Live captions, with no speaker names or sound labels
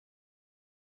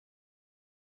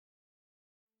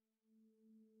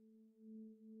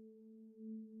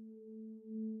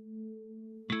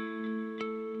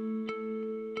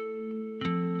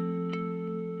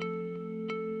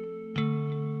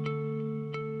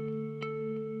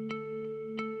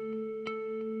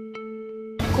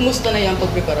Kumusta na yung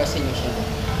pagprepara sa inyo siya?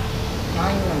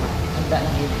 Ngayon naman, handa na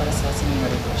kayo para sa Cinco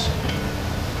de Noviembre.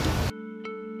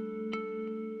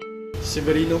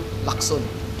 Severino, Lacson,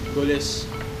 Goles.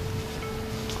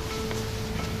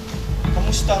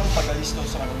 Kamusta ang pag-alis daw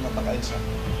sa kanong napag-alisa?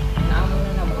 Naamon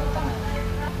na naman ang tanan.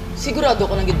 Sigurado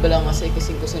ka nang gitbala nga sa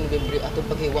ika-5 sa Nobyembre atong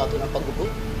paghiwato ng paggubo?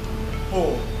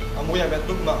 Oo, amuya at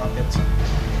tugma ang petsa.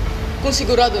 Kung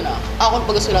sigurado na, akong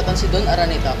pagasulatan si Don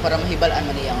Araneta para mahibalaan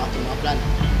man niya ang ating mga plano.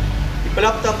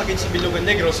 Ipalapta pagin sa Bilugan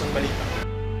Negros ang balita.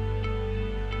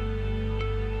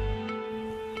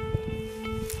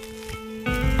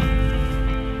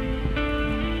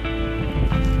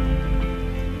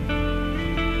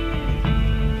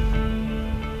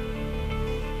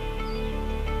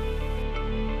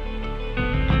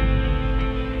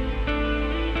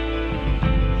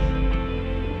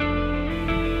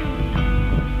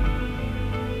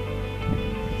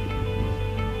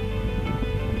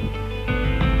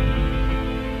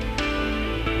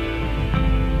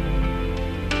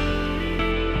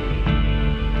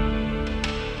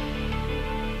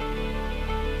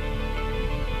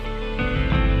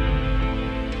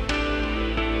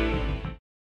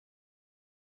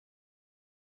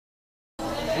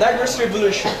 Negros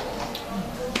Revolution,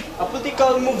 a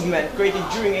political movement created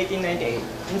during 1898,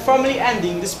 informally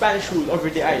ending the Spanish rule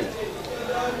over the island.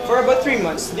 For about 3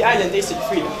 months, the island tasted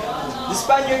freedom. The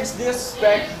Spaniards did not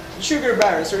suspect the sugar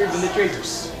barons or even the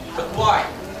traders. But why?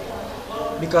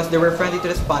 Because they were friendly to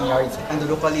the Spaniards and the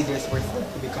local leaders were said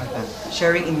to be content,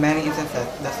 sharing in many instances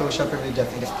the social privileges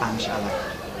in the Spanish ally.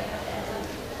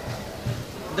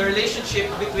 The relationship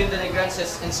between the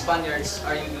Negrances and Spaniards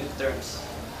are in good terms.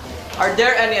 Are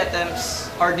there any attempts,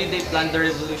 or did they plan the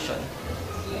revolution?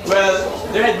 Well,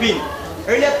 there had been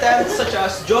early attempts such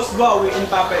as Jos Guawi in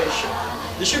Papa Asia.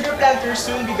 The sugar planters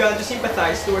soon began to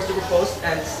sympathize towards the proposed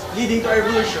ends, leading to a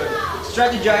revolution,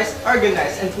 strategized,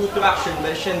 organized, and put to action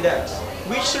by the Shenderos,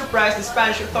 which surprised the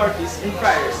Spanish authorities and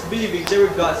friars, believing they were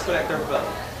God's collector of wealth.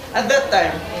 At that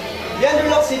time,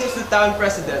 Leandro Lacson was the town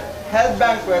president, held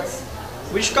banquets,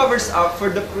 which covers up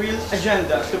for the real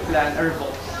agenda to plan a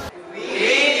revolt.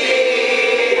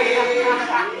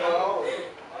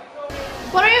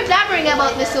 What are you blabbering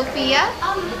about, Miss Sofia?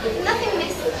 Nothing,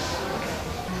 miss.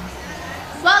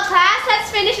 Well, class,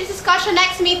 let's finish this discussion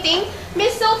next meeting.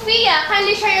 Miss Sofia,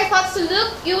 kindly share your thoughts to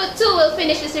Luke. You too will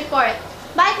finish this report.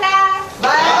 Bye, class!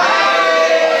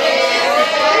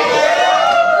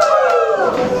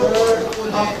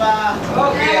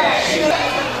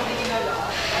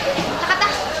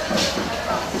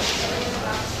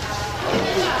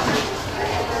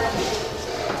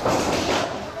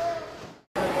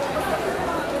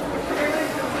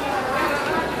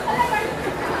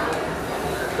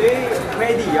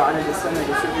 May idea ka na sa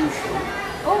distribution.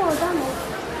 Oo, damo.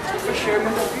 Pa-share mo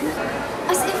na rin.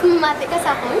 As if mamate ka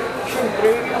sa akin?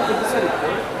 Siyempre, ang ganda sa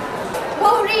report.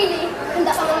 Wow, really? Handa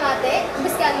ka mamate?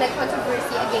 Bas ka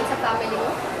nag-controversy against sa family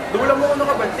mo? Wala mo ako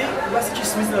nakabante. Basta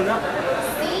chismis na na.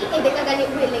 See, hindi ka gani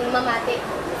willing mamate.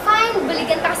 Fine,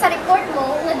 baligan ka sa report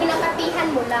mo na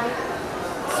ginapatihan mo lang.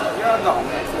 Yan ako.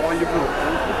 Mukhang libro.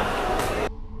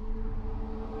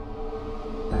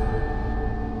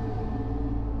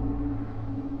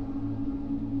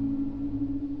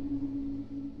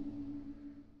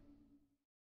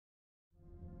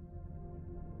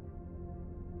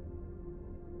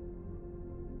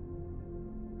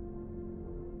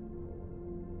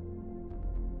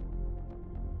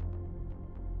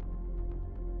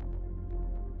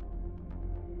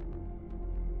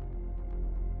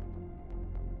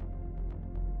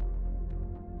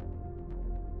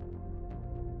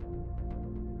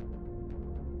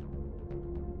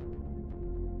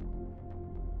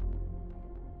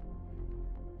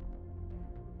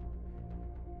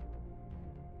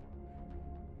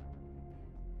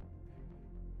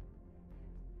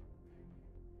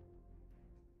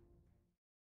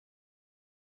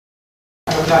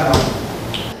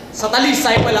 Sa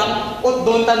talisay pa lang, o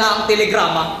doon ta na ang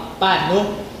telegrama.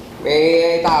 Paano?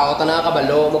 may tao ta na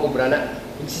kabalo magubra na.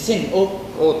 Magsisin, oh.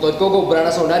 Utod ko gubra na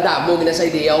sa una damo mina sa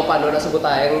ideya o paano na sagot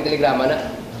tayo ng telegrama na.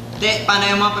 Te, paano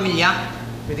yung mga pamilya?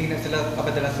 Pwede na sila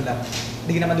kapadala sulat.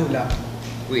 Hindi na madula.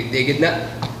 Wait, digid na.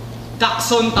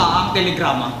 Kakson ta ang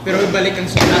telegrama, pero ibalik ang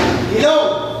sulat. Hello!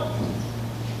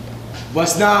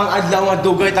 Buwas na ang adlaw nga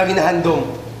dugay ta ginahandom.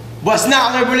 Buwas na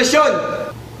ang revolusyon!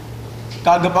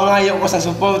 Kagapangayo ko sa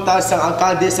suporta sa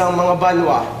alkalde sa mga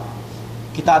banwa.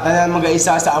 Kita tanan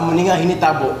mag-aisa sa amo ni nga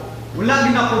hinitabo. Wala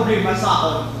din na problema sa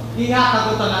akon.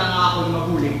 Ihatagot na nga ako ng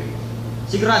maguling.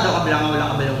 Sigurado ka bilang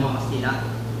wala ka balang mga Kastila?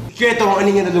 Kito ang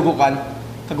aning nga nalugukan.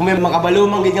 Kag may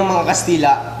makabalumang ganyang mga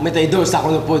Kastila, may taydo sa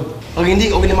kunupod. Pag hindi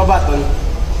ko ginamabaton,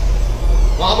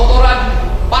 Mga motoran,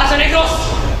 para sa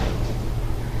Negros!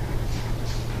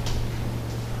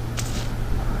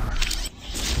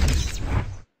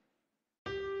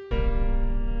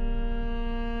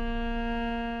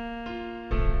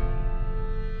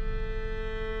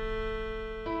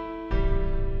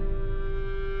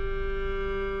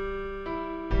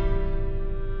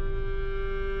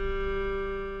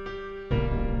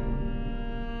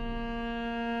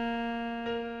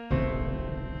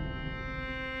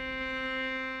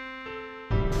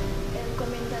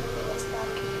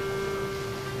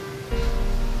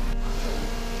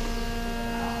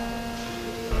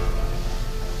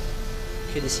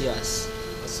 Kedicias,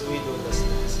 Asuido las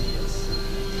noticias.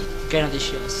 ¿qué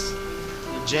noticias?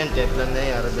 La gente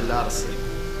planea rebelarse.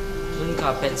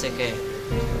 Nunca pensé que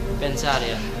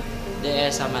pensarían de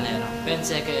esa manera.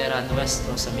 Pensé que eran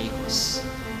nuestros amigos.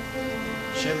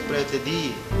 Siempre te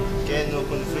di que no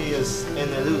confías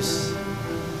en la luz.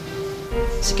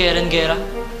 Si quieren guerra,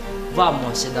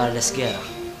 vamos a darles guerra.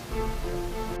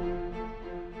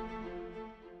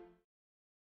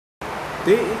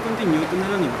 Te, i-continue ito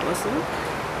na lang yung boss, oh.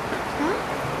 Ha?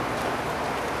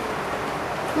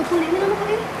 Mapuli na naman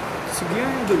kayo. Sige,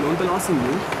 dalawang talakasin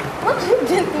mo. Oh,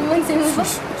 gentleman sa'yo ba?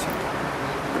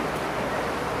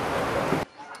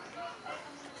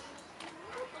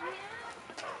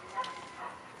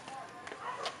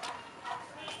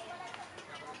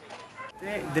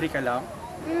 Te, diri ka lang.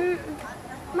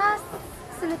 Mas,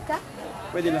 sulit ka?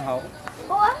 Pwede lang ako.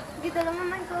 Oo dito lang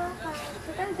naman ko.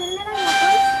 Total, dito na lang ako.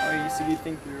 Ay, sige,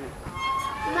 thank you.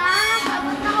 Ma,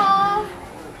 abot na ko.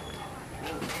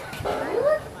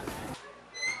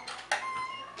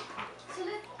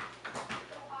 Sulit.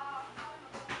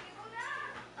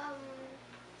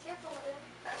 Siya po.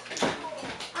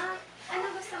 Ano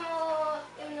gusto mo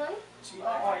yung nun? Sige,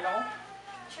 okay lang ako.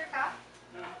 Sure ka?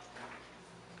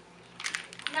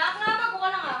 Nak, mago ka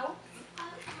lang ako.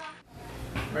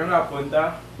 Meron nga punta.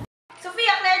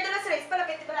 Sofia, Claire de los Reyes,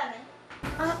 palapit di pala na.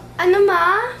 Ano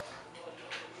ma?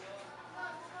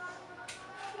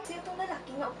 Sino itong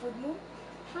lalaki nga upod mo?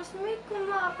 Mas may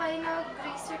kumapay,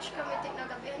 nag-research kami,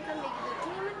 tinagabihan kami. Hindi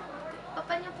naman,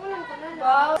 papanyapunan ko na lang.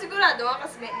 Wow, sigurado nga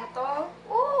kasmate mo to.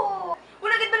 Oo!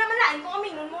 Wala gid ba naman lain kung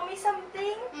aminon mo may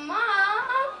something? Ma!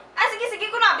 Sige,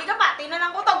 kunabi ka pati na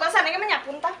lang ko tawag sana ka man niya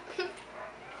punta.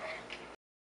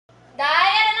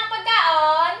 Day, ano ng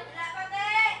pagkaon? Wala pa, te!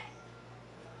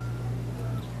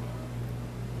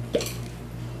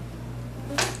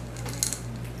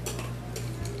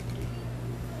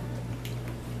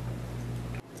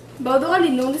 Bawdo ka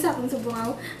linong sa akong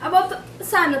subungaw. About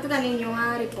sa ano to ganin yung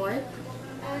report?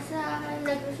 Sa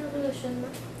Negros Revolution mo.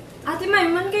 Ate May,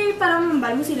 man kayo parang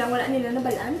mambal mo silang wala nila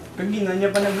nabalaan? Kagina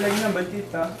niya pa naglag na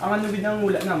baltita. Ang ano bidang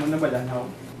wala namon nabalanaw.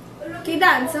 Kay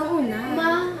dance ang una.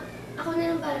 Ma, ako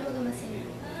na lang para magamasin.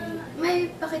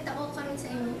 May pakita ko karon sa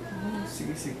inyo.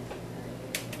 Sige, sige.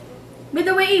 By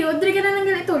the way, iyo, diri ka na lang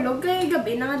ganit tulog kay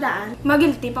gabi na nga daan.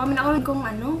 Magilty pa kami na ako kung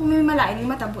ano, kung may malain yung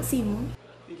matabo si mo.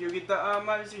 Thank you kita,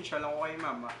 malisin siya lang ko kay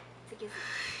mama. Sige.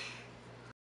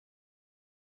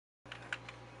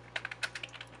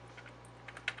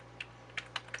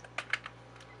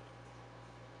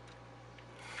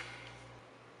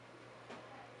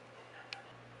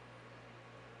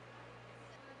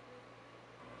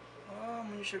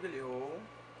 Muna siya gali, oh.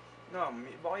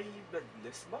 Nami, baka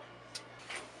bloodless ba?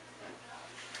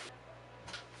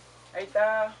 Ay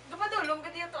ta, Dumadulong ka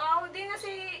dito ako. Di na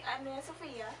si,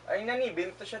 Sofia. ay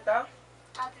nanibin to siya ta.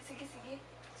 Ate, sige.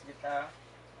 Sige ta.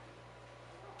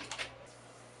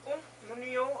 Oh, ano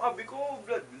niyo? Abi ko,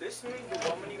 bloodless. May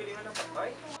gawa manigalingan ng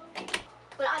patay.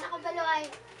 Wala ka na akong baluay.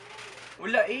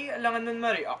 Wala eh, alangan nun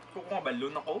ma-react ko kung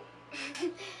balon ako.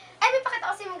 Ay, may pakita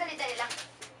ko sa mong galit-dali lang.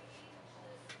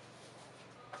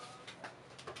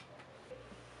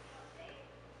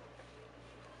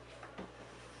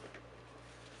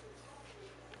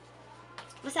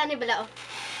 Basta ni bala, oh.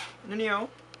 Ano niyo?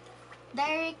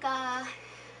 Diary ka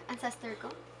ancestor ko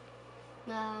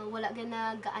na wala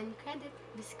na gaan credit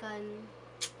biskan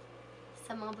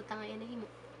sa mga butang nga yan na himo.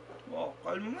 Wow,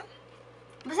 kalma man.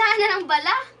 Basahan na ng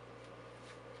bala.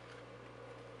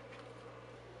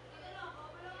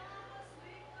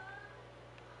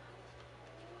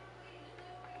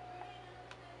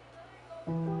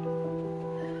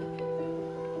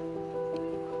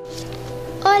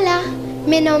 Hola,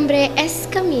 mi nombre es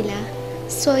Camila.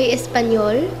 Soy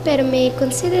español, pero me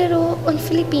considero un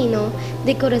filipino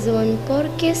de corazón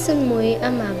porque son muy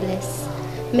amables.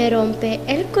 Me rompe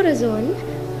el corazón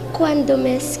cuando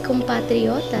mis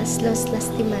compatriotas los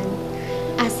lastiman.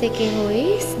 Así que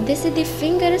hoy decidí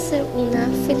fingir ser una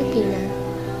filipina.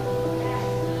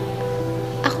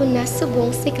 Ako na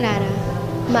subong si Clara.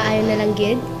 Maayo na lang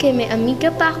gid kay may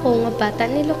amiga pa ako nga bata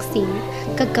ni Luxin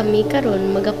kag kami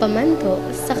karon magapamanto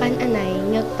sa kananay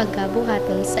nga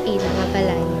pagkabuhaton sa ila nga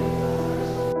balay.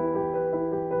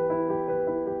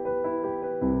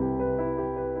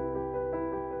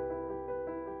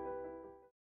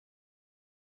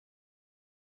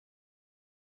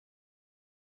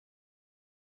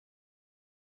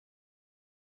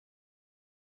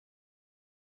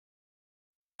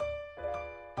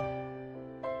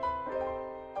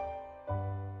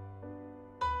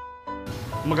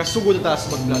 Magasugod na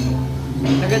taas magplano.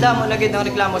 Nagadamo na gid ang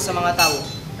reklamo sa mga tao.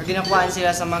 Kag ginakuhaan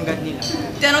sila sa manggad nila.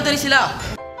 Tiano tani sila?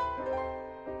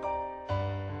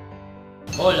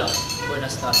 Hola,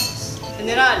 buenas tardes.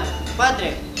 General,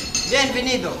 Padre,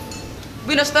 bienvenido.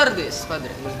 Buenas tardes,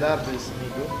 padre. Buenas tardes,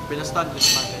 amigo. Buenas tardes,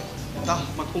 Matta.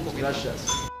 Magpungkok. Gracias.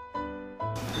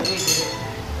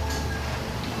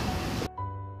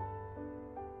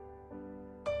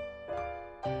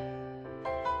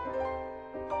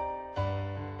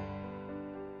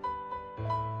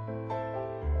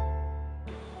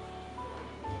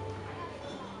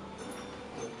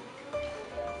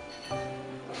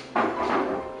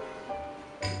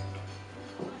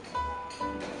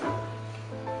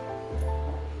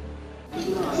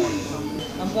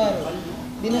 Amparo,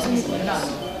 di na sumipon na.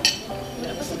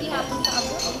 Sige hapon ka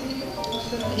abot.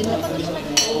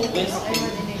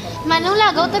 Manong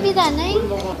lagaw tabi danay.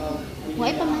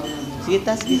 Huwag pa man. Sige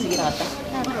ta, sige nakata.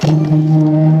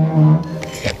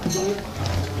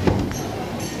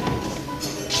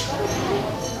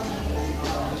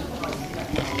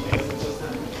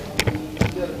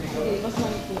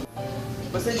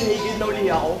 Basta hinihigid na uli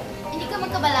ako. Hindi ka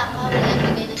magkabalakaw. Yan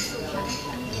bigay ng suka.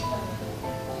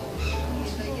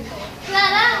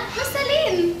 Clara!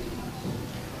 Masalin!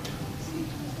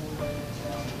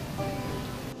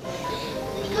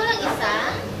 Ikaw lang isa?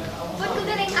 Ba't ko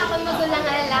galing ako magulang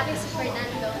na lalaki si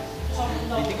Fernando?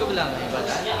 Hindi ko lang ay bata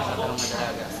sa mga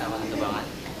dalaga sa mga tabangan.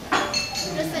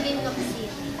 Rosalyn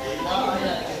Locsin.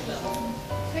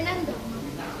 Fernando.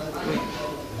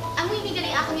 Amoy ni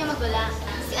galing ako niya magulang.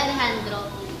 Si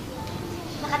Alejandro.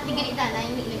 Nakatigali na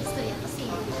yung ilang istorya kasi.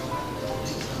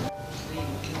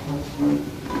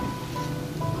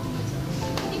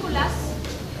 Nicolas,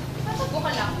 papago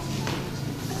ka lang.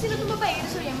 At sino itong babae yung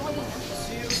istorya mo kanina?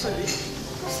 Si Rosalie.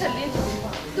 Rosalyn.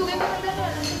 Tugay mo kang dalawa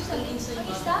ng Rosalyn. Ang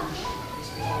isa?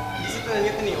 Isa talaga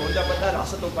tiniyon. Dapat na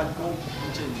sa tupad ko.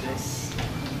 Chindes.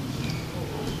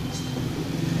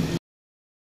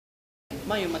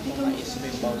 Mayo matumais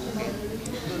may bawo.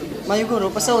 Mayo guro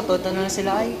pasauto tanan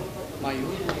sila ay. Mayo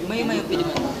pili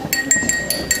mo.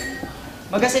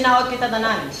 Magasinahot kita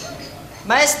tanan.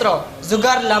 Maestro,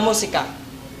 zugar la musika.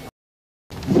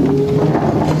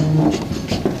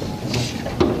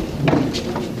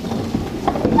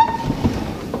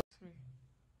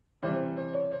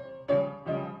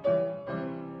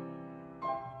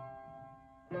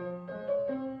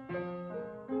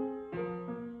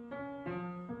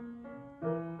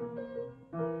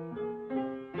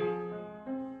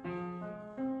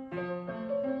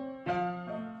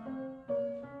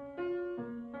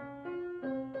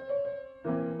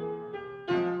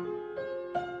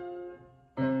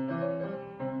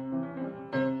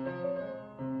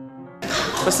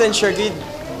 Pasensya, Gid.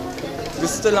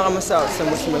 Gusto lang ka masaw sa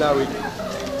mas malawig.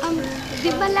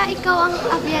 Di bala ikaw ang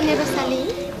abya ni Rosalyn?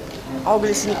 Ako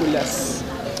bilang si Nicolas.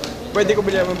 Pwede ko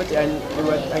bilang mabatian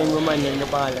liwat ang imamanyan na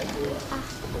pangalan.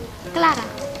 Clara.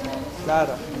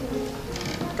 Clara.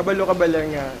 Kabalo ka ba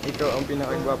lang nga ito ang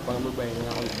pinakagwapang babae na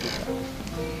akong nakita?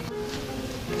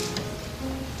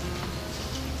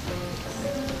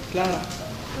 Clara.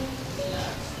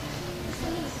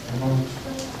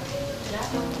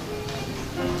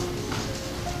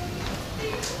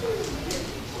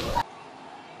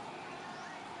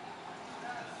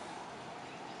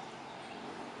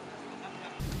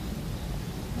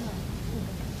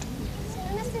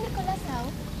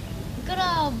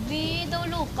 Grabe, daw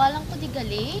lokal lang ko di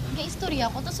gali.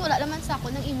 Ga-istorya ko, tapos wala naman sa ako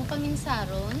ng imo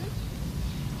paminsaron.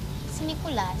 Si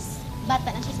Nicolas,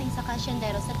 bata na siya sa isa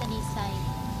kasyendero sa Talisay.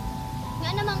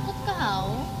 Nga namangkot ka, haw?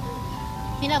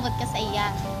 Pinabot ka sa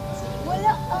iya.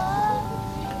 Wala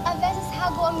a veces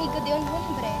hago amigo de un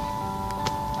hombre.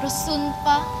 Rosun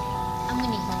pa, ang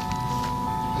munigo.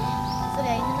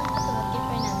 Sorry, ayun na lang katulad kay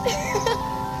Fernando.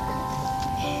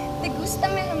 Te gusta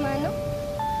mi hermano?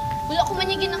 Wala ko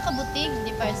manyagin ng kabutig,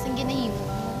 di parang ginahimo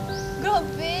mo.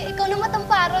 Grabe, ikaw na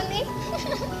matamparon eh.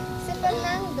 Si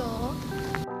Fernando.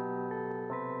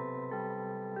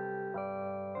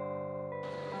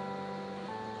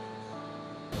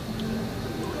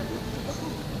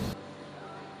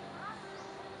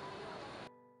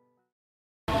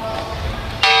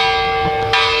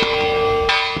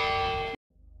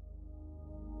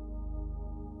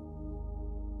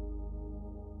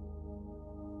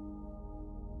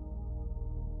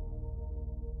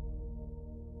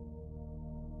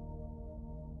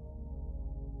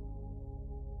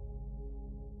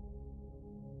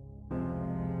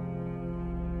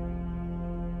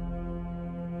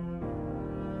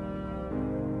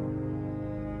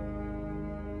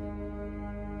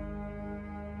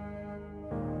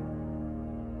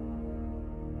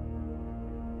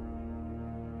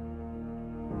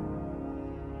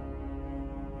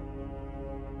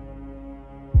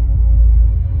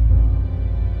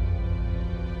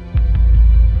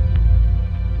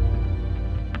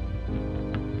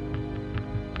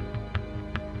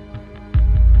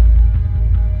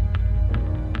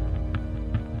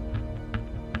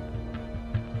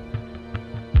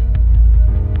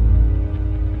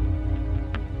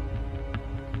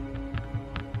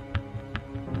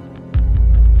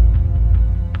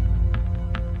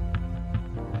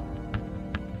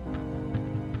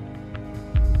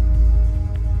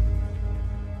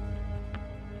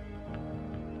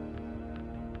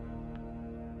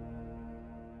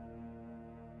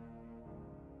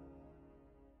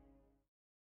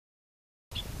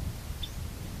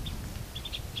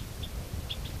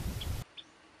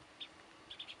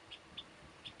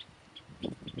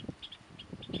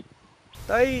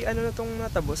 Tay, ano na tong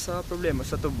natabos sa problema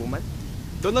sa tubuman?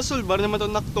 Doon nasulbar naman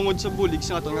itong nakatungod sa bulig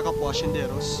sa itong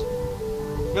nakapwasyenderos.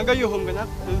 Nga gayuhom ganak,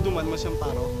 naduduman mo siyang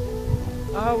paro.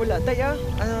 Wala tay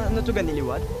ano to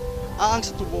ganiliwat? Ang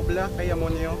sa tubo bla, kaya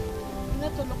mo niyo.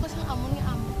 Natulog ka sa amon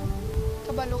nga amo.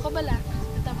 Kabalo ka bala,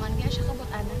 nataman nga siya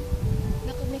kabutanan.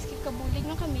 Nakumiskip kabulig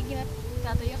ng kami,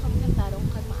 ginatatoya kami ng tarong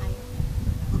kag maayo.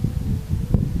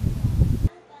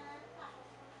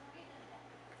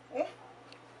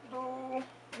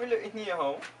 Malait niya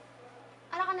ho?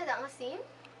 Ara ka na da nga, Sim?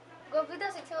 Gawagod daw,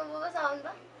 sige mababasahon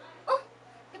ba? Oh,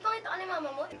 ipangita ka ni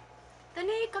mama mo.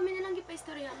 Tani, kami na lang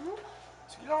gipa-istorya mo.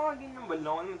 Sige lang nga din ng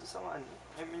balong naman to sa ano.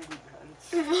 I'm in good hands.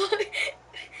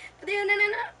 Pati yun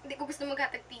na. Hindi ko gusto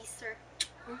maghatag-teaser.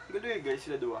 Galoy guys,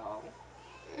 sila duwa ako.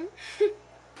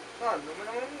 Ano mo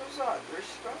naman mo sa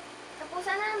others ka?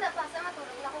 Tapusan na lang da, pasa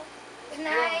matulog na ko. Good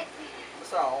night!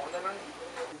 Basta ako na lang.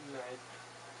 Good night.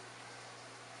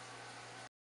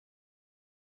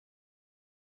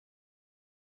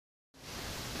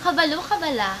 Kabalo,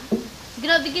 kabala.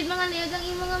 Grabe gid mga liog ang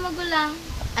imong nga magulang.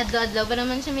 Adlaw-adlaw ba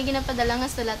naman siya may ginapadala nga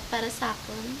sulat para sa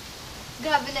akon?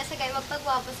 Grabe na sa kayo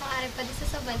magpagwapo sa nga rin pa di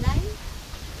sa balay.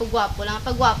 Pagwapo lang,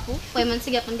 pagwapo. Pwede man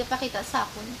sige pang gapakita sa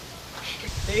akon.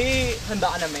 Handa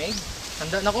ka na, Meg?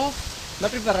 Handa na ko.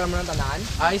 Naprepara naman ang tanan.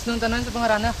 Ayos nung tanan sa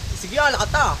pangarana. Sige, ala ka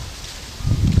ta!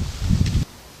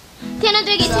 Tiyan na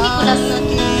dragay si Nicolas nun.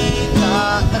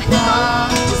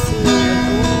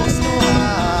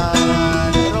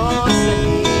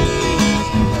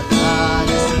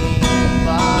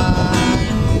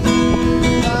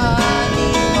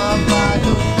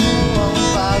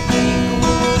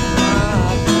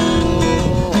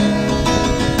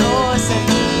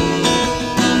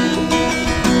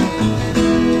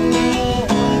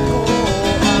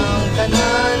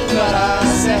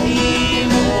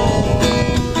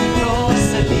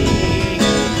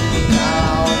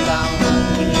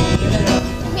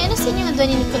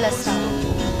 Ni Lucasan.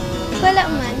 Wala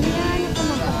man, hindi ko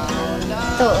magpapagod.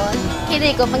 Tuon,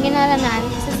 kiri ko pang ginaranan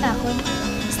sa sakon.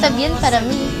 Basta bien para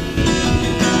mi.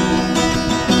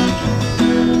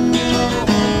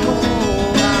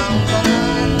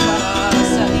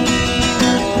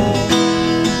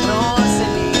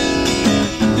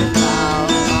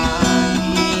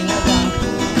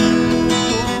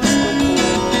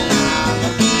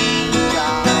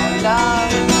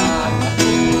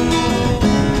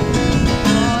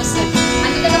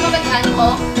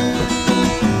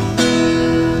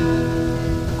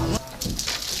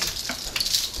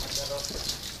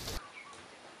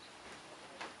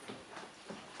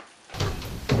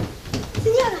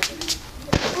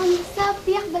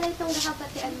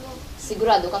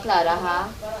 Sigurado ka, Clara, ha?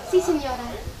 Si, senyora.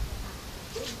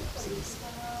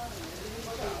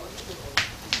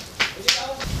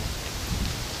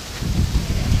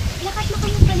 Lakat na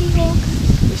kami palihog.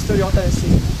 Istorya ko tayo,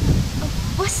 Sim.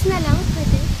 Boss na lang,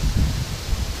 pwede.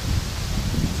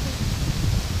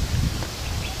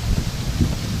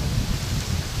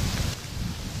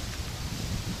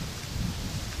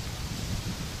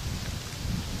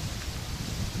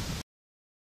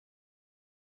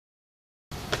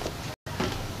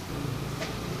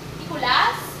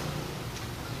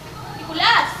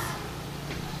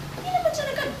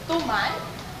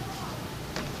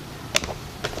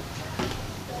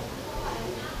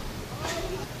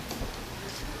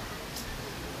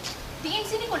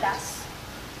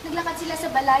 Naglakad sila sa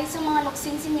balay sa mga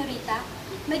luksing, senyorita.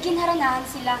 May ginharanahan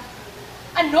sila.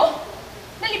 Ano?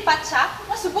 Nalipat siya?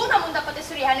 Masubo na mong dapat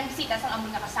isurihan ng bisita sa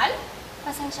amon nga kasal?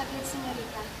 Pasensya gid,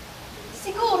 senyorita.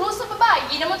 Siguro sa babae,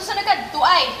 di naman to sa nagkadto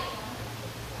ay.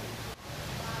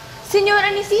 Senyor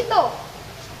Aniceto!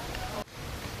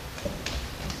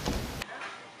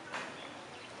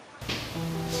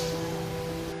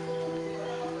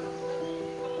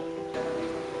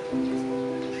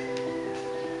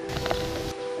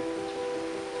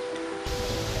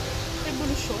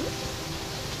 Revolution?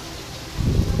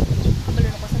 Kabalo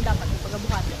na ko saan dapat yung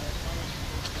pagabuhati.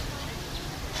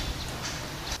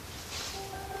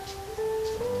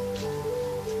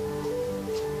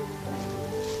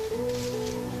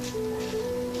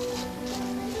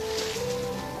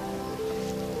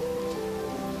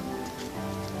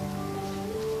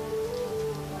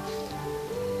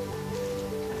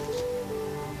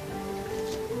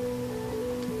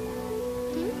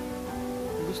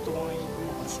 Gusto ko ngayon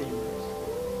kumakasin.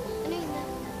 Ano yun na?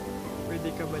 Pwede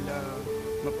ka bala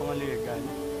mapangalayagan?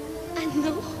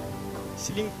 Ano?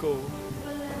 Siling ko,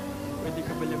 pwede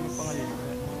ka bala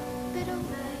mapangalayagan? Pero,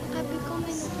 abi ko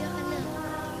may nobya ka na.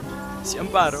 Si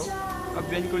Amparo,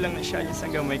 abiyan ko lang na siya alis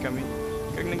hanggang may kami.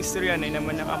 Kag nag-istorya na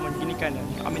naman na kamon ginikanan,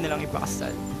 kami na lang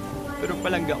ipakasal. pero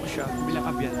palangga ko siya bilang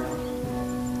abiyanta.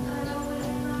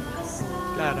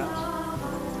 Clara?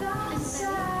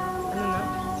 Ano na?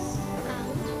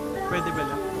 Pwede ba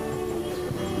lang?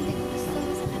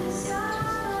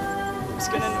 Tapos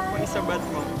ka na pang isabat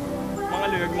mo. Mga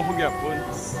luyag mo hugyapon.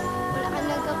 Wala ka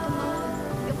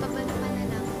nagkapabalo ka na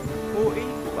lang. Oo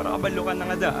para kabalo ka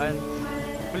ng adaan.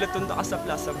 Wala tunta ka sa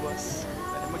plaza, boss.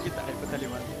 Para magkita kayo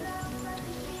pataliwan.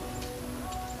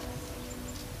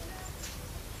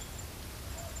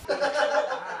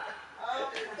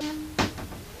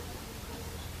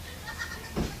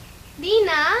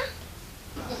 Dina?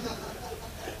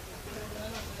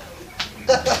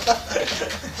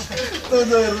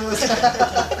 Todo hermoso.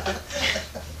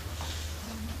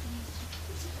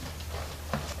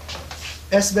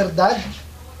 ¿Es verdad?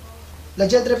 ¿La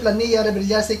gente planea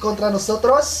rebeliarse contra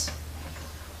nosotros?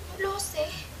 Lo sé.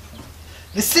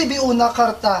 Recibe una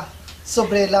carta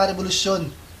sobre la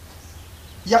revolución.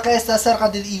 Ya que está cerca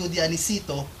del hijo de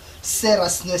Aniceto,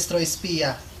 serás nuestro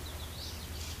espía.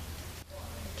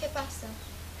 ¿Qué pasa?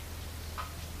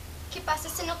 ¿Qué pasa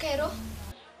si no quiero?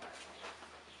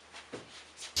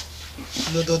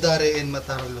 No dudaré en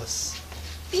matarlos.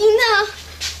 Dina!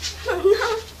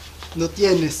 No. No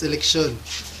tienes elección.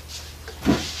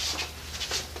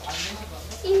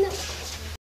 Ina.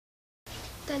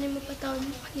 Tani mo patawag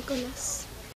mo kay Nicolas.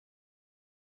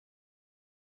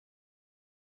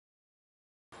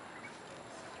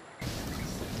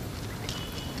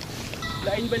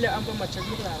 Lain bala ang pamatsyag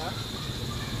mo, Clara?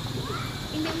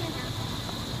 Hindi man na.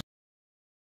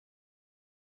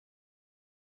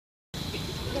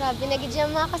 Grabe na gid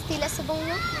mga Kastila sa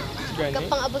bangno.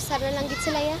 Kapang abusar na lang gid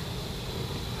sila ya.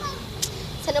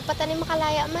 Saan pa tani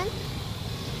makalaya man?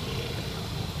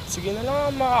 Sige na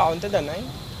lang makaunta danay.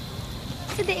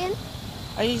 Sa diin?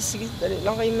 Ay, sige, dali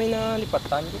lang kayo may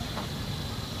nalipatan.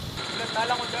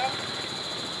 Tala ko da.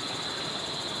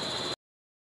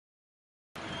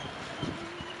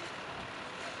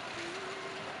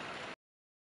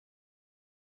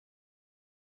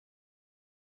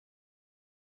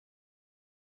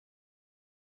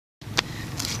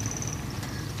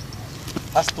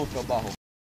 Haz tu trabajo.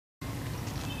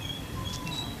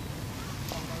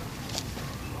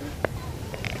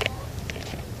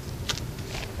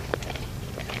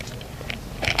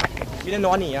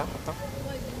 Ginano ka niya? Ha?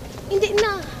 Hindi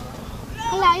na.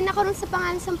 Halain ako rin sa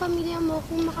pangalan sa pamilya mo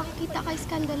kung makakita ka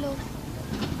iskandalo.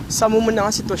 Samo mo na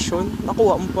nga sitwasyon,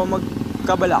 nakuha mo pa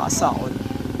magkabala ka sa akon.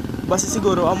 Basta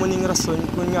siguro amo ning rason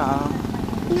kung nga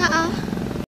Nga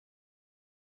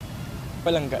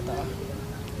palangga ta.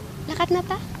 Lakat na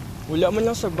ta? Wala man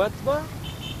lang sabat ba?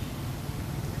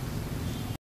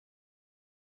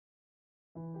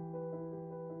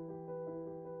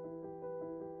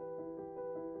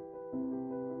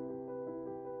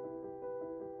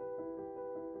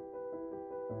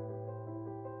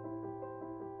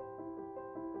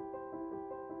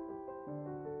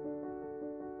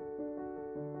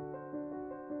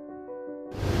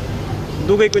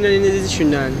 Dugay ko na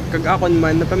ninidesisyonan, kag akon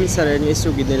man na pamisaran nga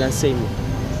isugid nila sa imo.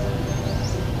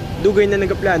 Dugay na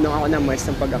nagaplano ako na mais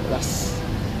ng pag-aklas.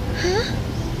 Ha?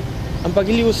 Ang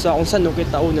paghiliusa kung saan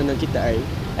kita una nagkita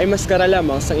ay mas kara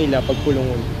lamang sang ila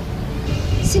pagpulungon.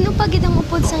 Sino pa gid ang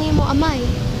upod sang imo amay?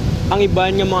 Ang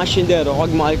iban nga mga siyendero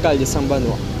kag mga alkalde sang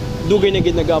banwa, dugay na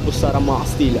gid nagabusar ang mga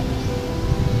Kastila.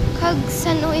 Kag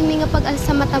sano imi nga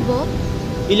pag-alsa matabo?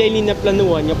 Ilay ni na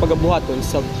planuan nga pagabuhaton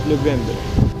sa Nobyembre.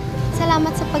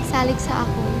 Salamat sa pagsalig sa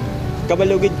ako.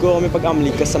 Kabalugid ko kami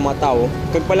pag-amlig ka sa mga tao,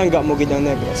 kag palangga mo gid ang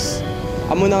Negros.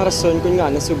 Amo nang rason kung nga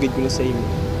nasugid ko na sa imo.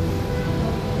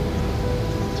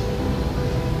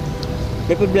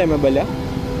 May problema bala?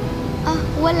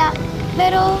 Wala.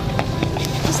 Pero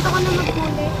gusto ko na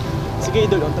maghuli. Sige,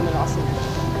 idol, unta na lang kasi.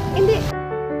 Hindi.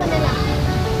 Ano na lang.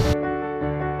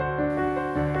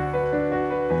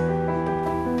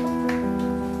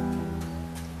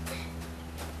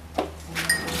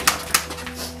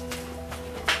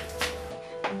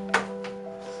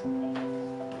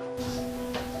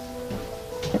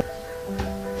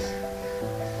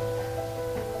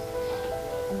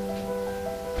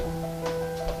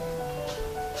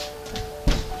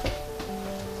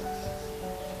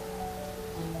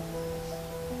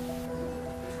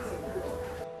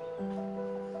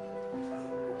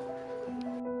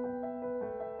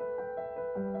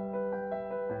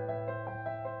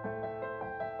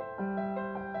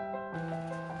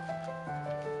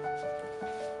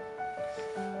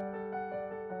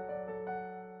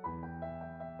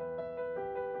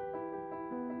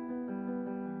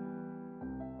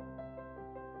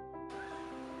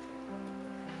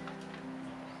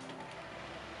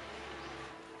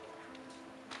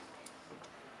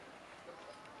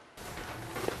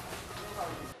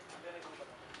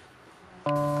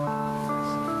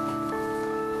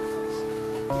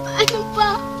 Ano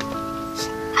pa?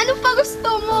 Ano pa gusto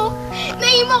mo?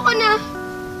 Naimo ko na.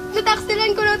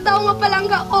 Nataksilan ko ng taong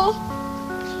mapalangga ko.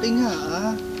 Ay nga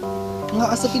Nga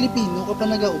sa Pilipino ka pa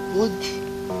nagaupod.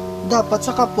 Dapat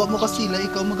sa kapwa mo kasila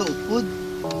ikaw magaupod.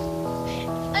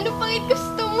 Ano pangit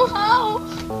gusto mo, How?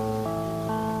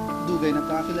 Dugay na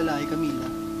kakilala ay Camila.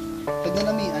 Pag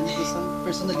nanamian ito sa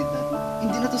personalidad,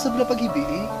 hindi na to sa bala pag-ibig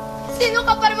eh. Sino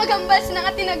ka para maghambal sa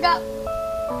nga tinaga?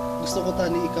 Gusto ko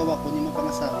tani ikaw ako ni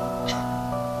mapangasawa.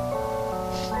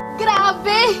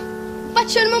 Grabe!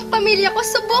 Patsyon mong pamilya ko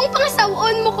sa buong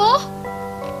pangasawon mo ko?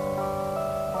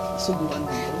 Subuan mo.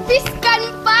 Piskan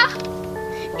pa!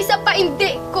 Isa pa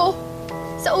hindi ko.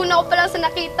 Sa una ko pa lang sa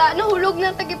nakita, nahulog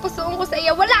ng tagipusoon ko sa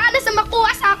iya. Wala ka na sa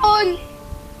makuha sa akon!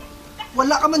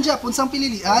 Wala ka man Japon sang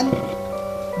pililian.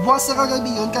 Buwas sa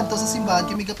kagabiyon kanto sa simbahan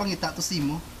kami kapangita to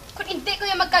simo. Kung hindi ko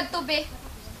yung magkanto, be.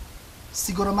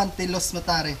 Siguro man telos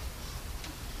matare.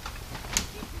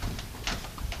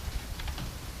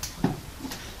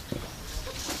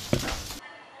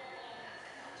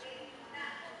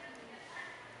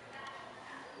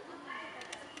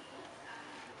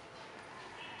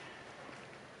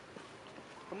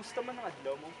 Kamusta man ang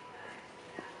adlaw mo?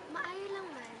 Maayo lang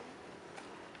man.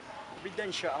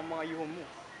 Bidansya ang mga yuhom mo.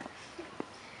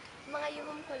 Mga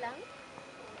yuhom ko lang?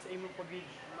 Sa imong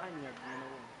pag-manyag,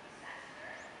 ginawang.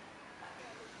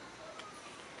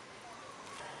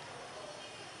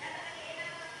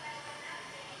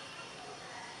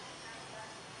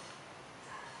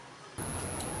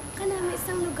 Kanami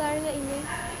isang lugar nga ini.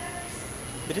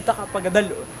 Dirita ka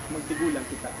pagadalo, magtigulang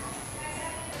kita.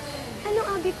 Anong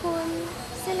abi kon?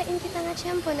 Sa lain kita nga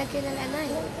tiyempo nagkilalanay.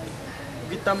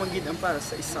 Kita manggid ang para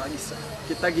sa isa-isa.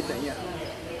 Kita gid na iya.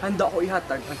 Handa ko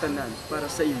ihatag ang tanan para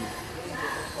sa imo.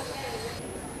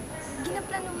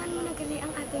 Ginaplanuhan mo na gali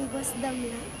ang ating boss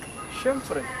damlag?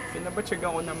 Siyempre, kinabatsyag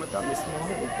ako na matamis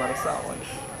mahuog para sa akon.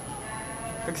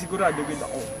 Kag sigurado gid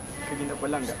ako, kag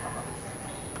ginapalangga ka.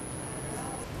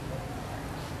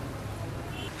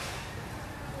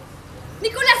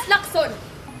 Nicolas Lacson!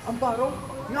 Amparo,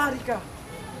 ngari ka.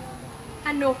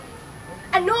 Ano?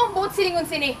 Ano ang buot silingon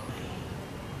sini?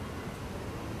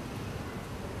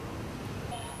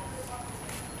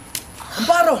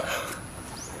 Amparo!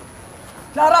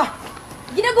 Clara!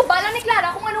 Ginagubalan ni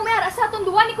Clara kung anong mayara sa atong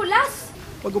duwa, Nicolas!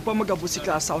 Pag pa mag-abot si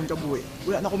Clara sa akong kabuhi,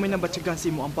 wala na ko may nabatsyagan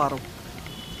si mo, Amparo.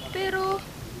 Pero,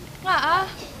 nga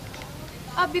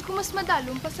abi ko mas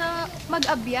madalong pa sa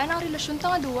mag-abya ng relasyon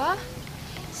ta nga duwa.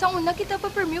 Sa una kita pa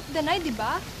permute danay, di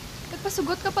ba?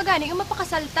 Nagpasugot ka pa gani ang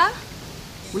mapakasalta.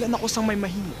 Wala na ko sang may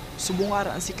mahimo.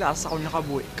 Subungaraan si Clara sa akong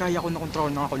nakabuhi, kaya ko na kontrol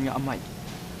ng akong nga amay.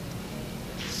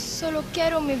 Solo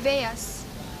quiero me veas.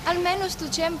 Al menos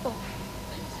tu tiempo.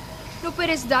 ¿No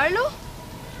puedes darlo?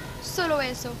 Solo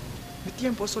eso. Mi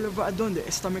tiempo solo va a donde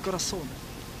está mi corazón.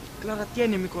 Clara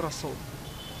tiene mi corazón.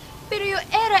 Pero yo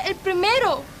era el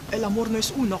primero. El amor no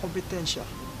es una competencia.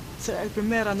 Ser el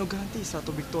primera no garantiza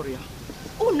tu victoria.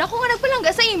 Una ko nga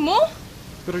nagpalangga sa imo.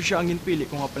 Pero siya ang ginpili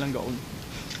ko nga palanggaon.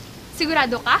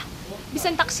 Sigurado ka?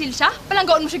 Bisan taksil siya?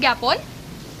 Palanggaon mo siya gyapon?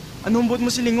 Anong buot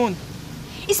mo silingon?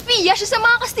 Espiya siya sa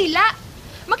mga Kastila.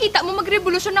 Makita mo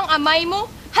magrevolusyon ng amay mo.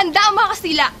 Handa ang mga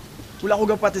Kastila. Wala ko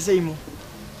gapati sa imo.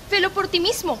 Felo por ti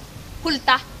mismo.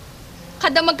 Hulta.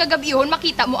 Kada magkagabihon,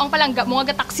 makita mo ang palangga mo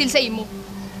nga gataksil sa imo.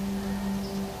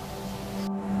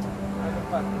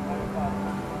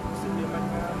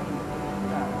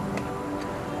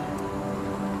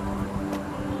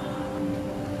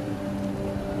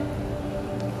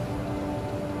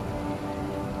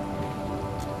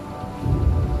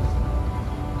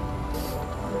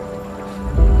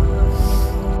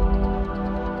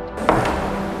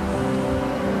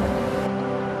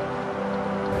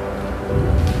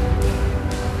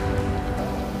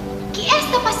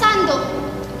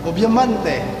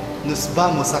 Obviamente, nos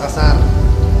vamos a casar.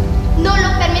 No lo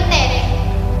permitiré.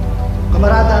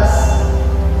 Camaradas.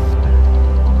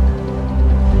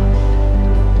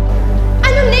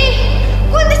 Ano ni?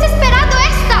 ¿Cuán desesperado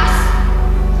estás?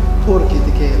 Porque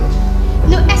te quiero.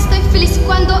 No estoy feliz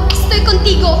cuando estoy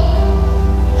contigo.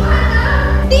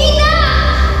 ¡Dina!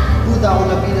 Duda ako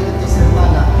la vida de tus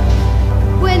hermana.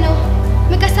 Bueno,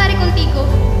 me casaré contigo.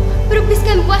 Pero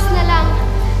biskan buwas na lang.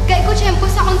 Kaya ko tiyempo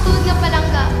sa akong tulad nga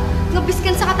palangga. Nga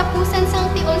biskan sa katapusan sang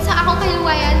tion sa akong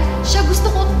kaliwayan, siya gusto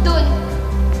ko doon.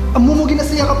 Amo mo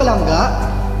ginasaya ka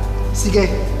palangga? Sige,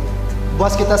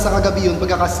 buwas kita sa kagabiyon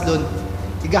pagkakaslon.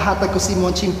 Igahatag ko si mo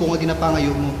ang chimpo nga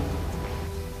ginapangayo mo.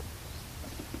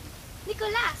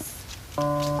 Nicolas!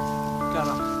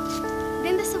 Clara.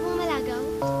 Ganda sa buong malagaw.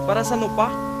 Para sa pa?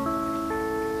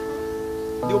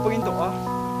 Di ko paginto ka.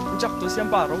 Jack to si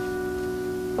Amparo.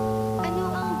 Ano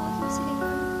ang buot mo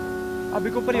silingon? Abi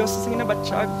ko pareho sa singin na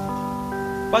batsyag.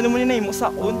 Paano mo ninay mo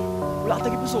saon? Wala ka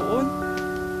tagipusoon.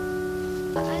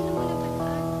 Paano mo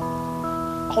nabataan?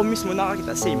 Ako mismo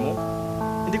nakakita sa imo.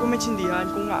 Hindi ko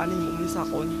maintindihan kung nga mo ni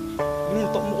sakon.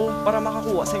 Gininto mo ko para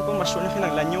makakuha sa impormasyon na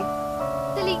kinanglan nyo.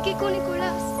 Saligi ko,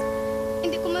 Nicolas.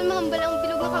 Hindi ko man mahambal ang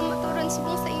bilog na kamaturan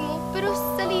subong sa imo, pero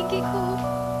saligi ko.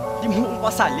 Di mo kong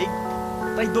pasalig.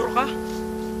 Traidor ka.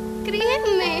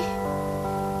 Kriyeme.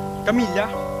 Camila,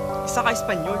 isa ka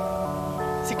Espanyol.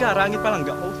 Si Clara ang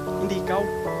ipalangga ko, hindi ikaw.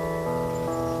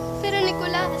 Pero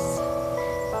Nicolas,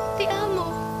 ti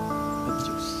amo.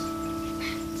 Adios.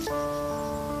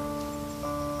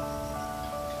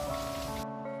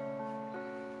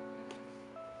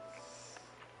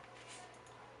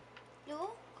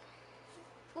 Luke?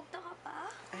 Bugta ka pa?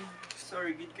 Ay,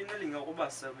 sorry, gid kinaling ako ba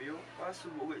sabi yo?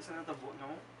 Pasubog isa na tabo,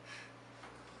 no?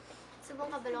 Subong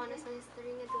kabalo ka na sa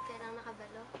history nga doon kaya lang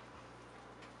nakabalo.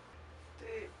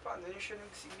 Paano yun siya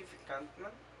nag-significant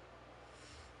man?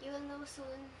 You will know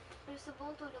soon. Pero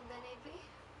subong tulog na na iba eh.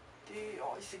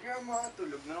 Okay, sige ama,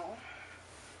 tulog na ako.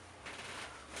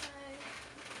 Bye.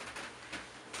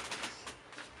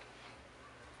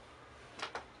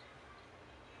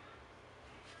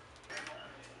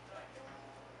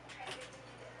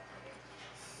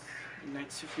 Good night,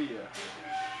 Sofia.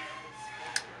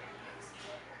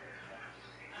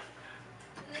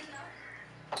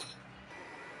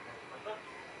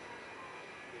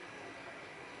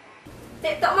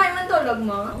 Tito, may man tulog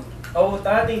mo? Oo,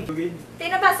 thank you.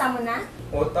 Tinabasa mo na?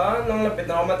 O, nung lapit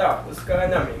na ako matapos ka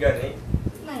namin, gani.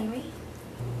 Nay,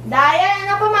 Day,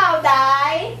 ano pa mau,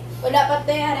 Day? Wala pa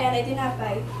tayo, hari-hari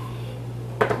tinapay.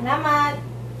 Salamat.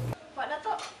 Wala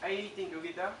to. Ay, thank you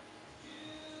kita.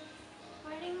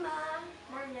 Morning, Ma.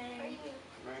 Morning.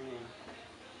 Morning.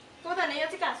 Kuta na yun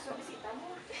si Kaso, bisita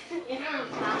mo. Yan,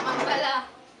 tama pala.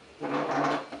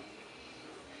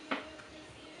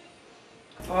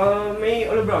 May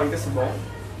all brown ka sa bong?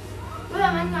 Wala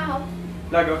man nga ako.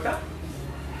 Lagaw ka?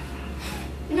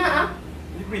 Nga ah?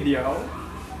 Hindi pwede ako.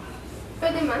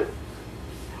 Pwede man?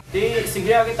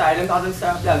 Sige kita, ilan ka dun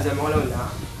sa plaza, mga lola.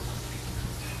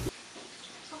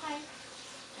 Okay.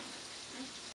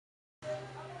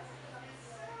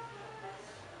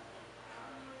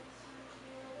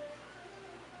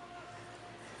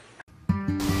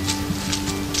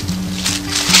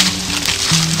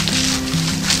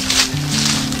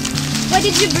 Why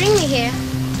did you bring me here?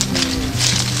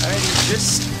 I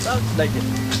just felt like it.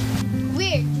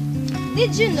 Weird.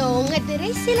 Did you know nga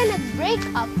dire sila nag-break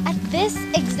up at this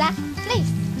exact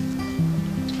place?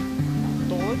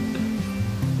 Todd?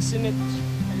 Isn't it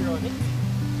ironic?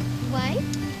 Why?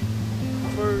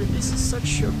 For this is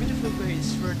such a beautiful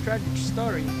place for a tragic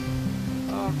story.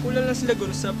 Kulang lang sila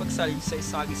guro sa pagsalig sa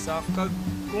isa-isa kag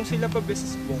kung sila pa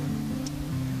beses bong.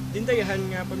 Dindayahan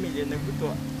nga pamilya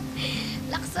nagbuto.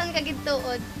 Lakson ka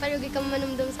gituod, pero di ka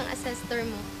manumdum sang ancestor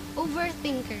mo.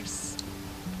 Overthinkers.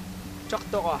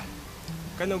 Tsakto ka.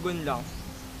 Kanugon lang.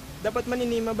 Dapat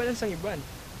maninima ba lang sang iban?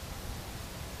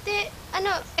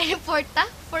 Reporta?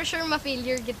 For sure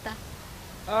ma-failure kita.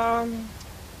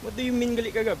 What do you mean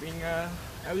gali kagabi nga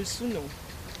I will soon know?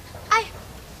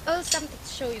 I'll something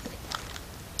to show you.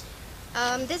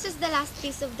 This is the last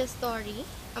piece of the story.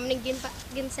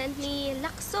 Gin-send ni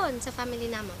Lacson sa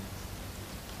family namon.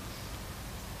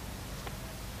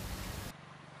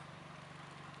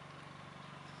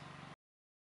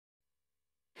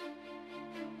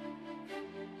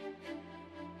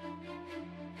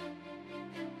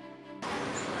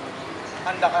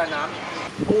 Handa ka na?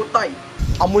 Utay!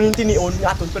 Amo yung tinion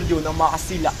nga atong perdiyon ang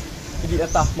makasila. Hindi na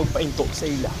ta magpainto sa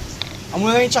ila. Amo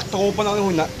na yung tsakto ko pa ng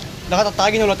huna.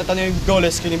 Nakatatagin ulit at ano yung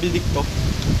goles ko yung bidikto.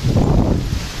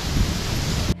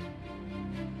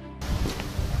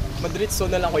 Madritso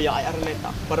na lang ko kay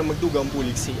Arneta para magdugang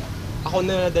bulig siya. Ako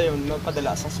na dayon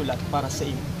magpadala sa sulat para sa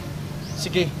iyo.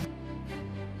 Sige.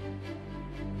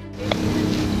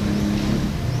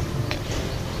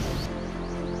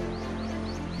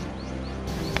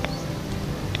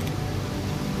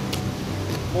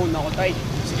 Phone ako, tay.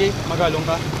 Sige, magalong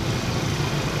ka.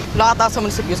 Nakataas sa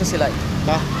munisipyo sa Silay.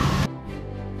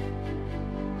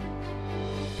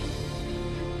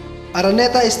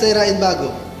 Araneta Estera en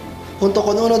Bago, junto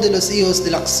con uno de los hijos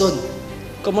de Lacson.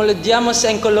 Como le llamamos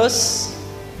en Colos,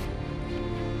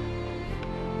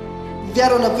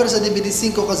 enviaron a fuerza de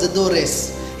 25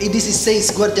 cazadores y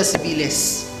 16 guardias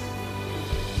civiles.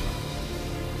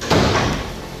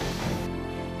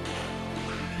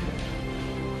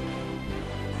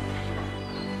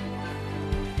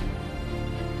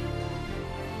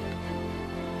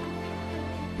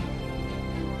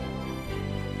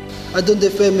 ¿A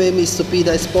dónde fue mi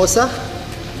estúpida esposa?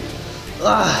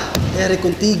 Ere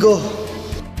contigo.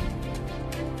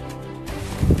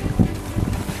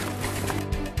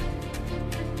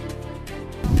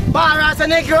 Para sa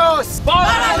Negros!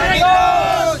 Para sa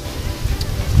Negros!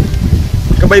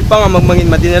 Kabay pa nga magmangin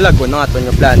madinalago ng aton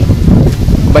nga plano.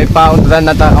 Kabay pa unturan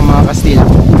nata ang mga Kastila.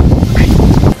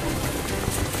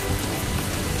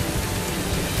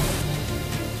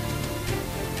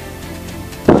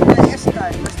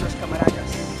 Están nuestros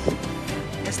camaradas.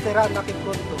 Estarán aquí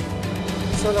pronto.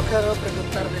 Solo quiero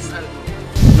preguntarles algo.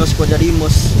 Nos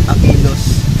cuidaremos, aquí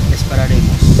los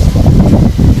esperaremos.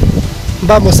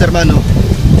 Vamos, hermano.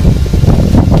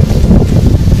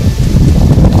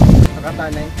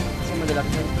 Nakatanay, kasi madalaki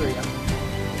ng story ah.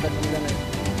 Ba't ang lanay?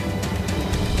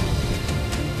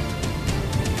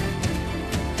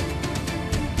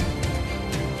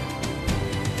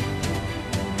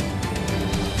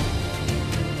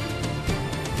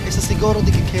 ¿Estás seguro de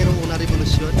que quiero una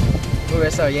revolución?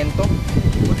 Pues Oriento,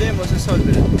 podemos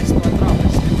resolver esto a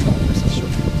través de una conversación.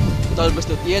 Tal vez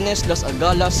no tienes las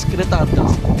agalas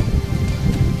cretardas.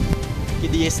 ¿Qué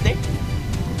dijiste?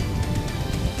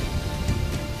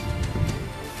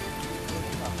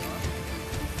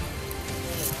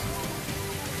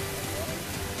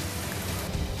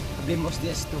 Hablemos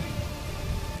de esto.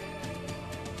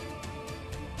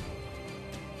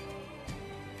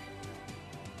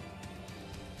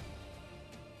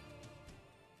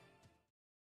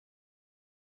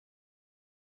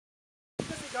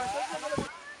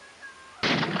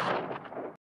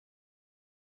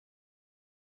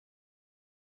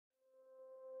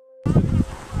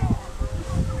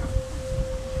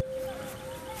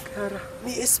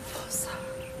 Mi esposa.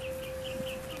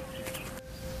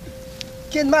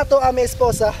 ¿Quién mató a mi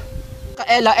esposa?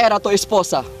 Ella era tu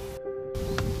esposa.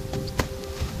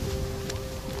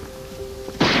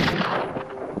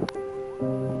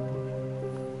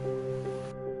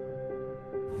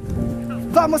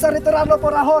 Vamos a retirarlo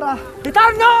por ahora.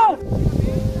 ¡Retarno!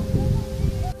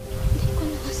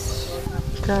 Nicolas.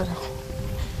 Claro.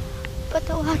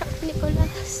 Patawaran ko,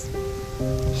 Nicolas.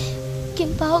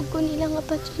 Kinpahog ko nila nga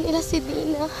patyo nila si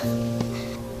Dina.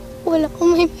 Wala ko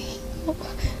may mo.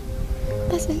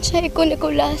 Pasensya ko,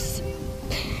 Nicolas.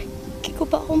 Kiko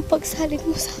pa akong pagsalig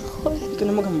mo sa akon. Hindi ka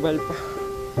na maghambal pa.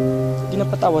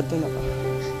 Ginapatawad na ako.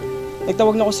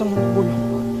 Nagtawag na ako sa mga bulo.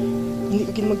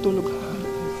 Hindi ka magtulog.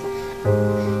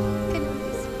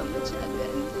 Kanamis pa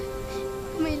matsyagan.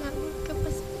 May lamang ka pa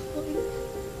sa akon.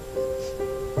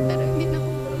 Pero hindi na ako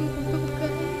marunong ka.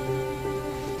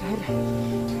 Tara.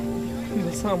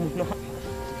 Nasa mo na.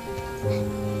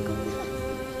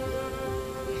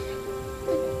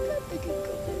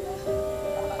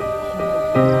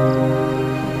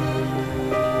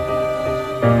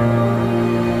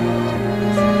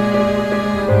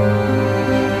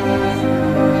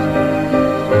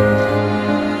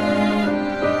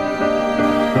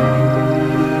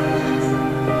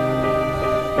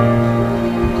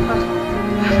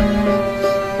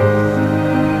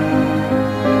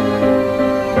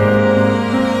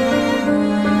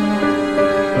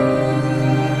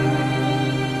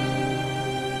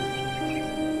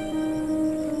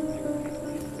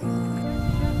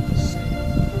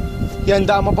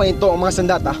 Ihanda mo pa ito ang mga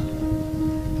sandata.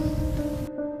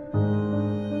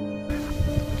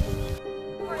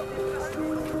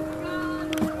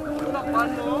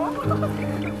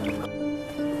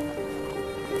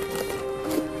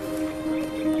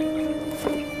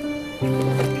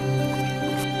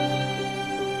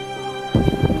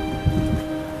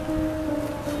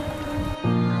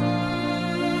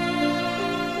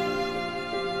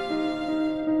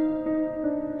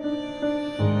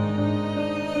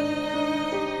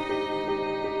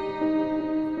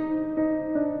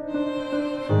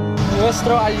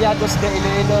 Nuestro aliados de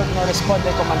Iloilo no responde,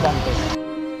 comandante.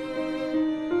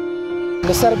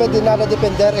 No sirve de nada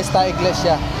depender esta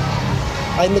iglesia.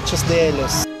 Hay muchos de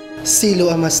ellos. Si lo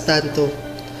amas tanto,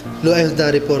 lo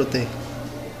ayudaré por ti.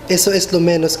 Eso es lo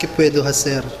menos que puedo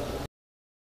hacer.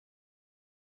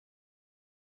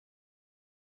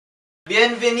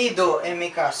 Bienvenido en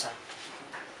mi casa.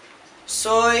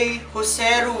 Soy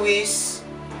José Ruiz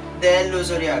de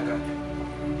Luzuriaga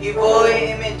y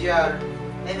voy a mediar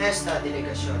en esta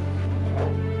delegación.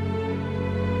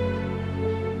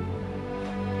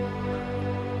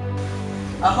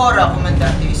 Ahora,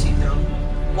 Comandante Isidro,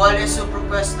 ¿cuál es su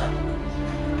propuesta?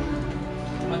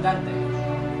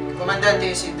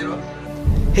 Comandante Isidro.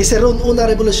 Hicieron una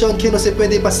revolución que no se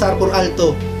puede pasar por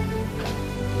alto.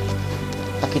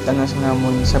 Nakita na sa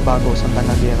namon sa Balgos ang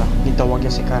Panagera. Gitawag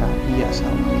niya si Kara, iya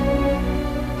asawa.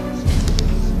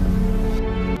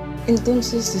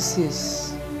 Entonces decís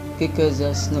que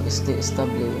Callas no esté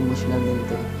estable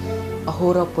emocionalmente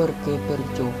Ahora porque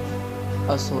perdió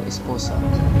a su esposa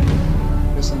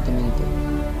recientemente.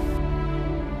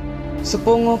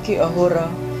 Supongo que ahora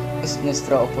es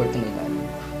nuestra oportunidad.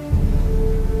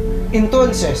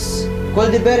 Entonces,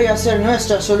 ¿cuál debería ser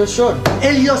nuestra solución?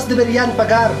 Ellos deberían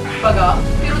pagar. ¿Pagar?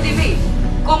 Pero dime,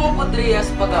 ¿cómo podrías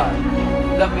pagar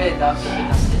la veda que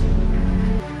quitaste?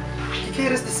 ¿Qué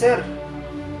quieres decir?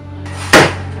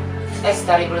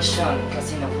 Esta revolución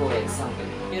casi no fue sangre.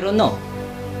 Pero no,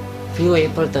 fue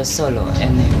por solo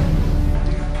en él.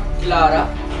 Clara,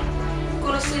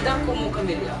 conocida como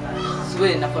Camila,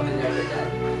 suena familiar, ¿verdad?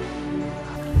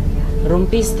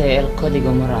 Rompiste el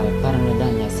código moral para no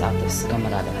dañar a tus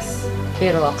camaradas,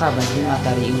 pero acabas de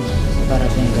matar uno para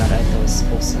vengar a tu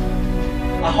esposa.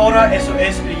 Ahora eso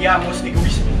es brillamos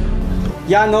egoísmo.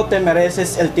 Ya no te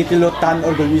mereces el título tan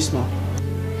orgulloso.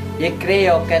 Yo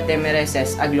creo que te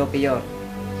mereces algo peor.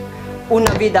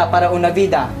 Una vida para una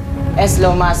vida es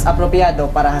lo más apropiado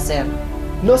para hacer.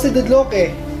 No se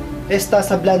desloque.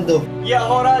 Estás hablando. Y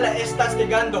ahora la estás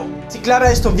negando. Si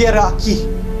Clara estuviera aquí.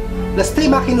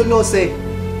 Lastima que no lo sé.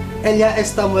 Ella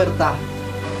está muerta.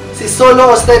 Si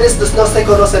solo ustedes dos no se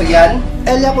conocerían,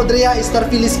 ella podría estar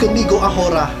feliz conmigo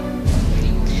ahora.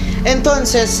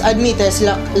 Entonces, ¿admites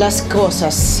las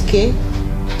cosas que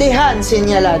te han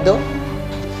señalado?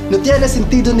 No tiene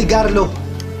sentido negarlo.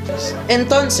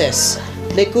 Entonces,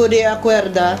 ¿de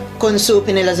acuerdo con su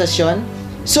penalización?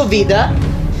 ¿Su vida?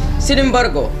 Sin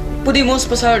embargo, pudimos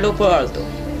pasarlo por alto.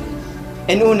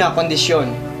 En una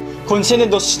condición.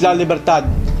 Concédenos la libertad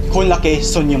con la que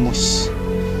soñamos.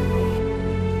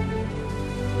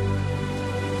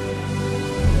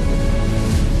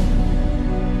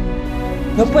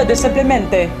 No puedes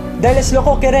simplemente darles lo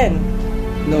que quieren.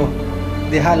 No,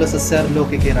 déjalos hacer lo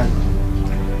que quieran.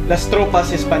 Las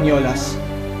tropas españolas,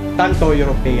 tanto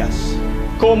europeas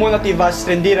como nativas,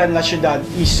 rendirán la ciudad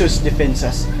y sus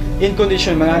defensas,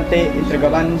 incondicionalmente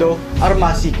entregando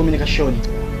armas y comunicación.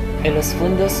 En los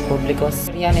fondos públicos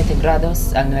serían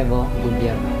integrados al nuevo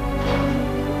gobierno.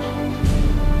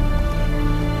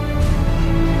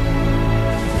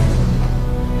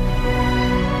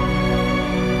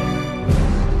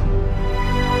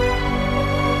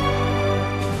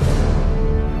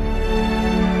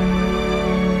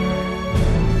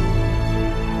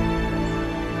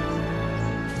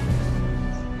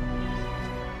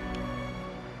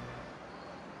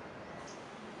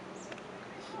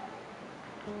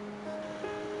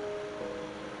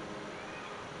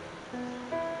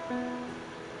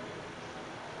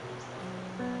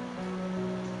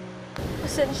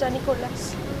 Pasensya,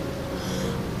 Nicolas.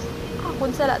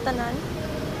 Akong sa latanan.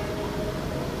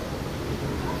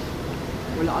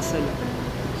 Wala ka sala.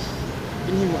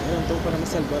 Inhiwa na lang to para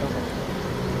masalbar ako.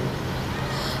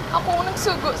 Ako ang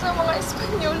nagsugo sa mga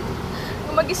Espanyol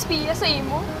na mag-espiya sa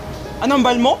imo. Anong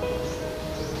bal mo?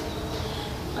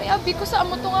 Ay, abi ko sa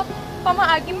amo to nga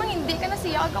pamaagi mang hindi ka na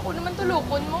siya kag ako naman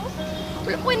tulukon mo.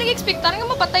 Wala mo kayo nag-expectar nga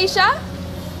mapatay siya.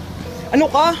 Ano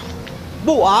ka?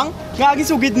 Buang? Nga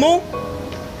gisugid mo?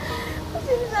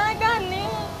 Gani.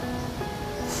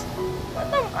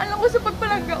 Alam ko sa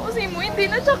pagpalangga ko sa imo, hindi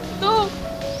na sakto.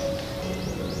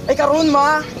 Ay karon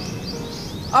ma!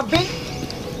 Abi!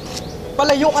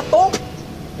 Palayo ka to!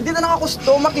 Hindi na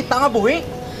nakakusto makita nga buhi.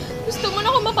 Gusto mo na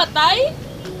ako mapatay?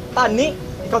 Tani,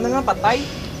 ikaw na nga patay.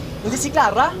 Hindi si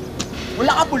Clara.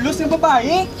 Wala ka pulos ng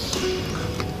babae.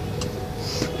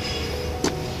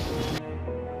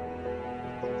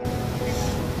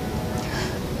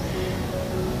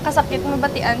 Kasakit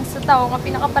mabatian sa tao nga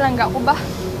pinakapalangga ko ba?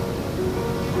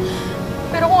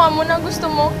 Pero kung amo na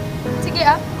gusto mo, sige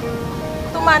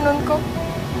tumanon ko.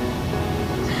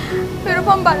 Pero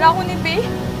pambala ko ni Bey.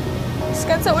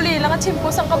 Iskan sa ulila ka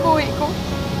tsimpos ang kabuhi ko.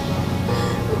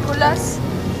 Nicolas.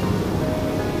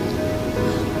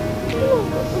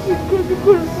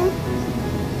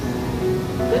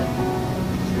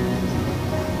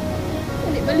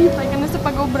 Balipay ka na sa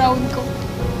pag-o-brown ko.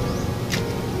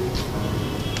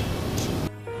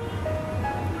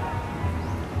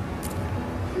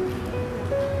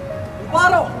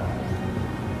 Paro!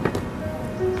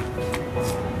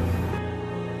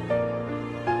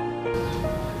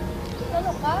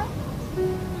 Ano ka?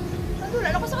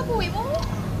 Nadulan ako sa kabuhi mo.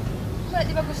 Wala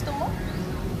di ba gusto mo?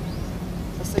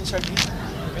 Pasensya,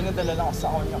 pinadala lang ako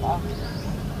sa kanya ka.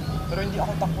 Pero hindi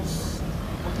ako tapos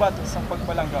magbato sa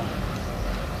pagpalangga.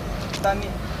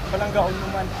 Tani, palanggaon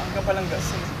naman ang kapalangga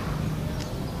sa'yo.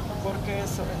 Porque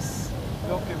eso es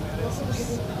lo que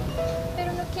mereces.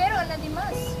 Pero no quiero a nadie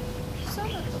más.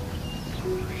 Solo tú.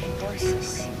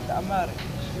 Entonces, te amaré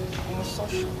como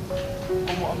socio,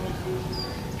 como amigo.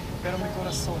 Pero mi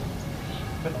corazón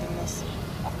pertenece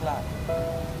a Clara.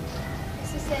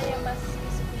 sa serye mas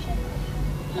insufficient.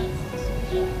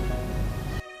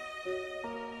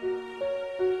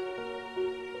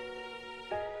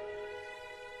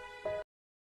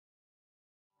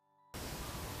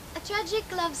 A tragic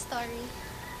love story.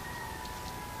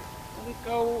 Kung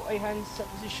ikaw ay hand sa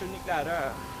posisyon ni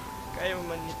Clara, kaya mo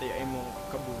man nitay ay mong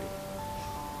kabuhi.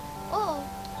 Oo,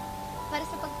 para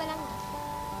sa pagpalangga.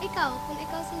 Ikaw, kung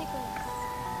ikaw si Nicholas,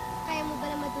 kaya mo ba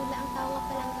na madula ang tao nga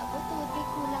palangga o tungod kay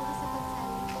kulang ka sa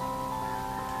pagsali?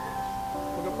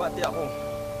 Pagkapati ako,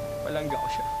 palangga ko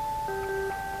siya.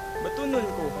 Batunon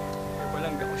ko, ay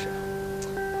palangga ko siya.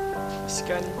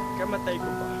 Iskan, kamatay ko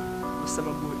pa, basta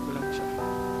mabuhay ko lang siya.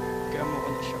 Kaya mo ko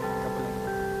na siya, kapalangga.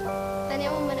 Tanya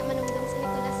mo man manungdong si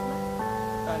Nicholas ba?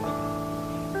 Tani.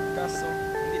 Kaso,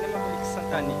 hindi na mabalik sa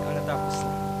tani ang natapos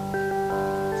na.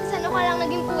 Saan ka lang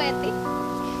naging poetic?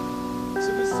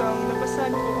 Subusang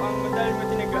nabasahan ko ang madaling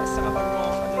matinaga sa kapag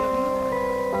mga kanunod.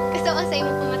 Gusto ko sa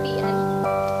imo pamatian.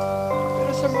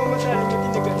 Pero sa mga madaling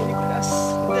matinaga,